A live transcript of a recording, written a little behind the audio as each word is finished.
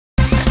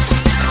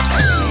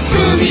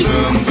Yummy,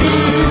 boom,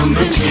 boom,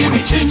 boom, chimmy,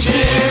 chim,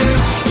 chim.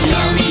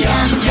 Yummy,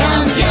 yum,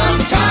 yum, yum,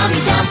 tummy,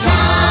 tum,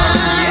 tum.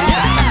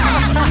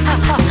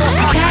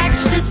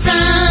 Catch the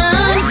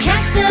sun,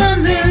 catch the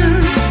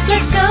moon.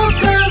 Let's go,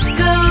 go,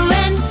 go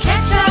and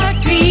catch our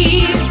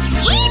dream.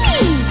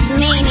 Eeny,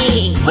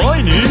 meeny,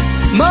 miny,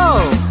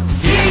 mo.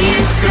 Here you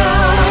go,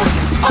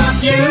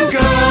 off you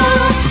go.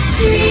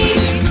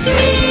 Dream,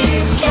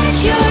 dream,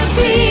 catch your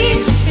dream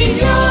in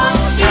your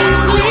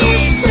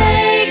English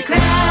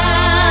playground.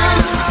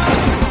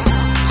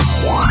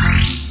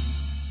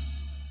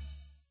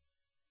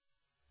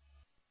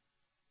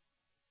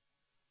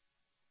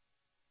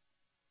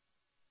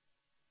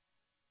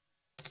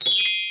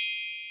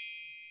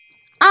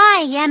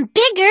 I am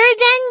bigger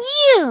than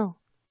you.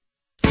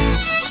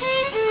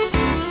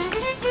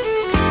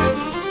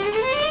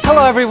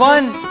 Hello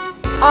everyone,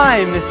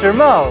 I'm Mr.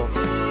 Mo.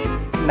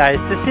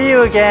 Nice to see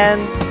you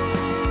again.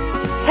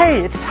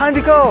 Hey, it's time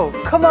to go.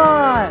 Come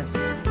on.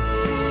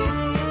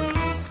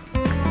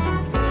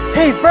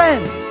 Hey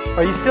friends,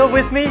 are you still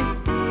with me?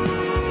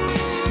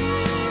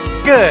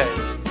 Good.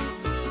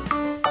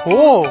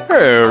 Oh.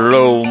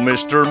 Hello,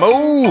 Mr.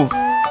 Mo.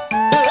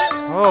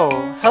 Oh,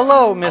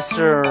 hello,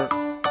 Mr.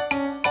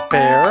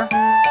 Bear.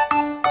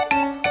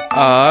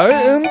 I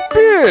am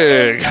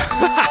big.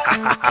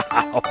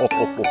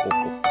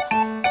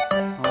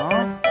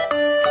 Huh?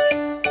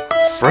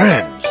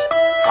 Friends,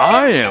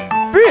 I am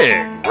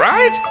big,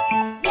 right?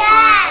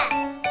 Yeah.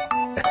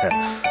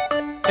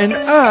 And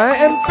I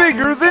am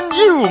bigger than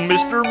you,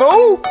 Mr.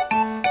 Mo.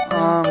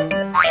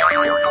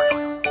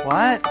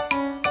 What?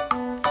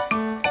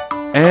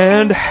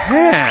 And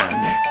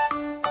hand.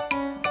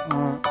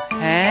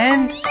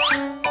 Hand?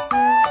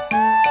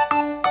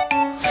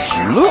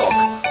 Look,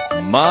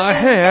 my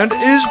hand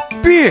is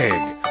big.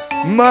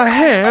 My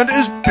hand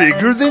is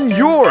bigger than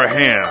your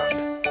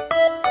hand.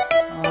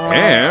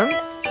 And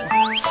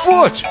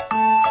foot.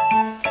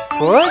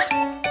 Foot?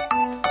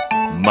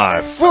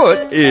 My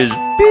foot is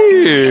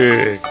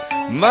big.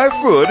 My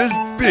foot is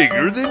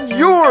bigger than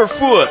your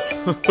foot.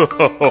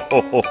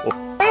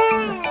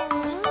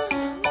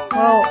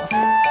 Well,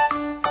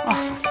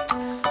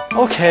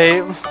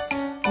 okay,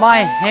 my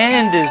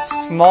hand is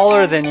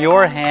smaller than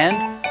your hand,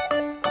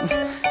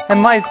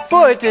 and my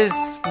foot is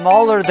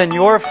smaller than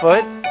your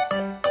foot,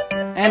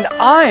 and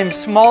I'm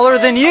smaller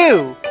than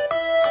you.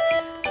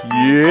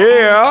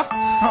 Yeah.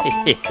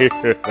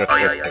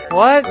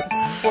 What?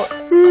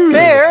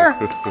 Bear?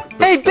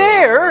 Hey,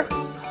 Bear!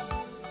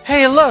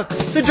 Hey, look,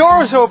 the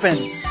door is open.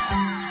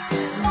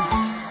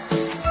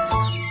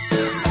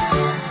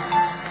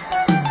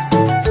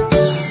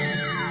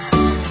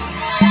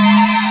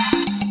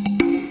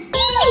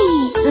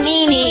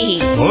 Meeny,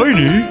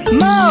 Tiny.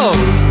 Mo!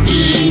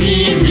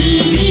 meeny,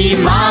 meeny,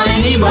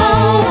 miny, mo.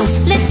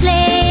 Let's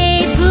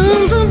play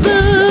boom, boom,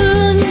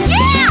 boom.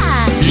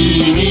 Yeah!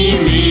 Meeny,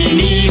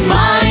 meeny,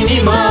 miny,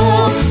 mo.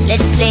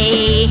 Let's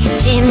play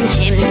chim,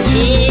 chim,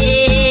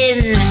 chim.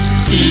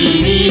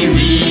 Meeny,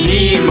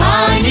 meeny,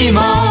 miny,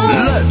 mo.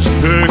 Let's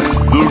pick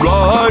the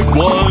right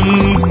one.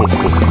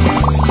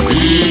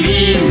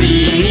 Meeny,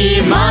 meeny,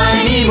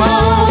 miny, mo.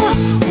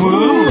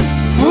 Woo,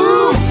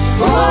 woo,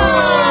 woo!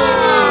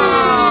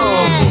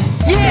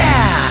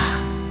 Yeah!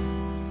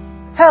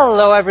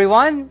 Hello,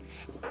 everyone.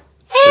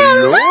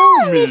 Hello,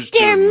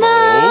 Mr.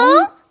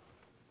 Mo.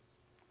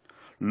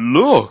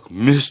 Look,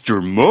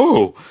 Mr.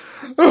 Mo.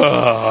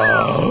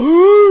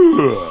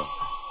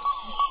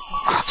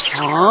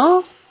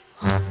 Huh?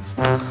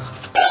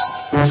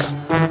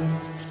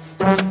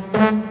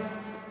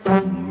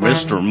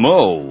 Mr.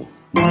 Mo,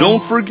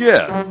 don't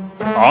forget,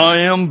 I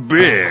am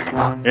big,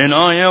 and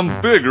I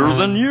am bigger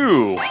than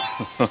you.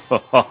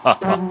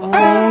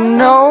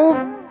 No,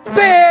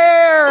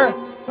 Bear!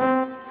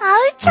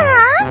 아우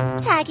참,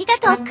 자기가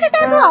더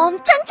크다고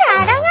엄청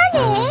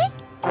자랑하네.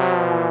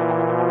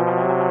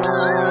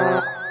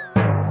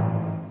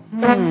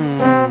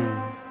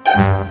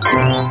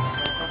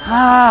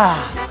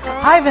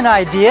 I have an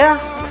idea.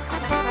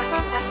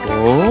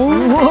 Oh,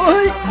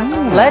 what?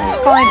 Let's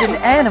find an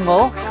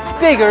animal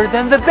bigger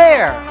than the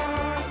bear.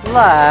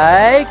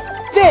 Like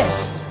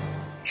this.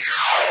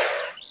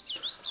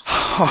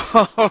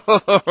 Huh?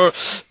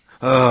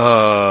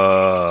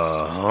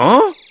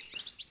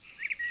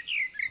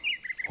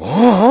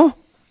 Huh?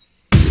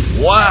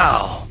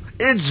 Wow,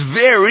 it's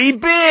very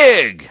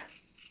big.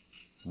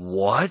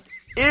 What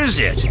is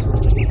it?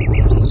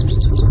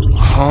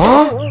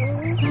 Huh?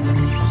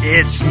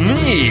 It's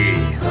me,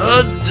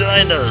 a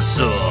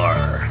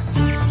dinosaur.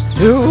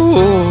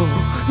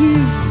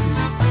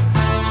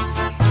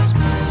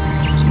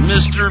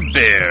 Mr.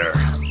 Bear,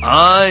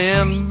 I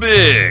am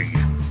big.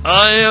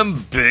 I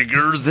am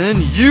bigger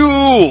than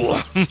you.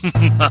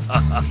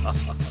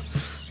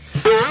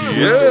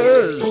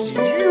 Yes,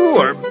 you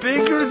are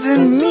bigger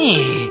than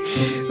me.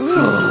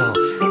 Oh,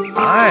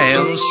 I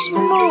am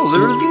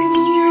smaller than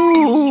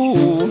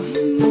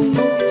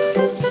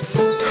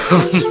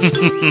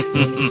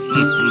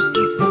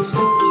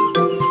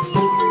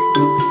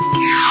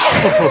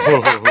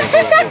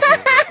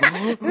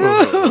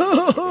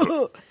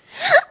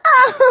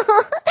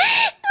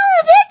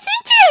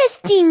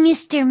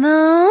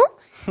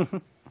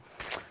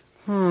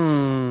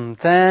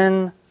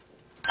Then...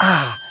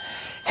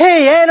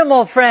 Hey,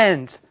 animal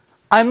friends!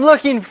 I'm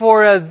looking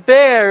for a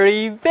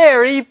very,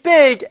 very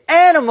big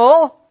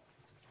animal.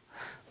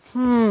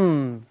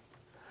 Who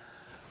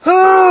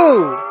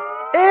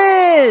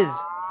is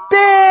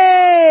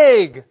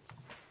big?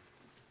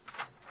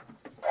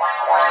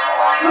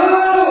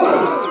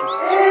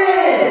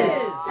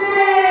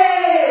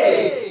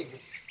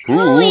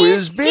 Who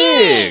is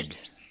big?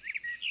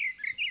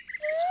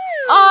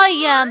 I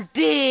am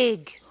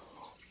big.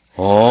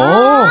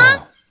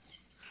 Oh.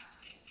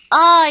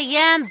 I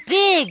am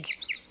big.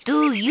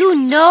 Do you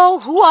know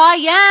who I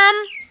am?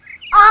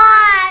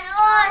 An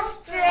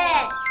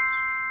ostrich.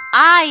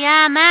 I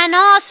am an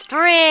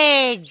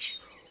ostrich.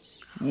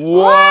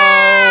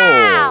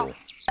 Wow.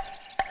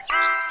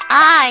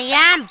 I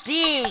am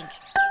big.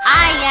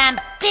 I am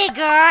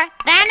bigger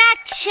than a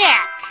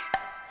chick.